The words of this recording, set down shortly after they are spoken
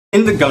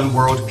In the gun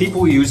world,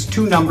 people use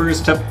two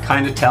numbers to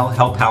kind of tell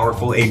how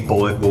powerful a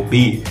bullet will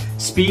be.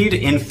 Speed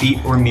in feet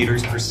or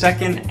meters per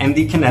second, and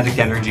the kinetic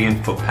energy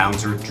in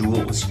foot-pounds or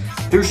joules.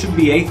 There should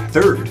be a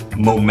third,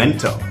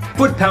 momentum.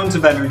 Foot-pounds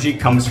of energy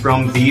comes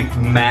from the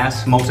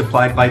mass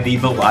multiplied by the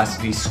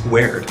velocity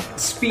squared.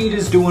 Speed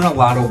is doing a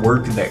lot of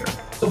work there.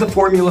 The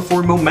formula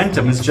for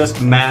momentum is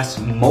just mass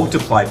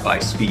multiplied by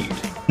speed.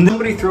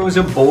 Somebody throws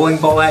a bowling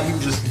ball at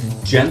you just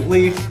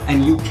gently,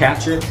 and you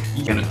catch it,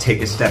 you're gonna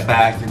take a step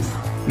back.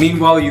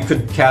 Meanwhile, you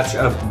could catch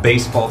a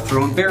baseball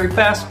thrown very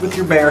fast with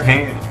your bare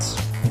hands.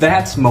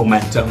 That's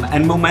momentum,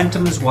 and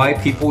momentum is why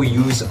people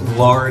use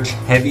large,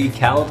 heavy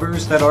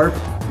calibers that are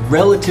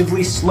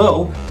relatively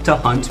slow to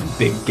hunt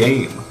big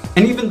game.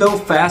 And even though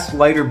fast,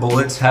 lighter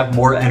bullets have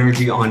more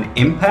energy on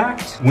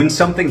impact, when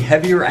something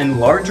heavier and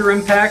larger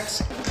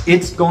impacts,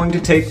 it's going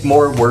to take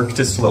more work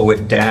to slow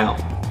it down,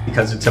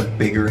 because it's a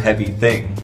bigger, heavy thing.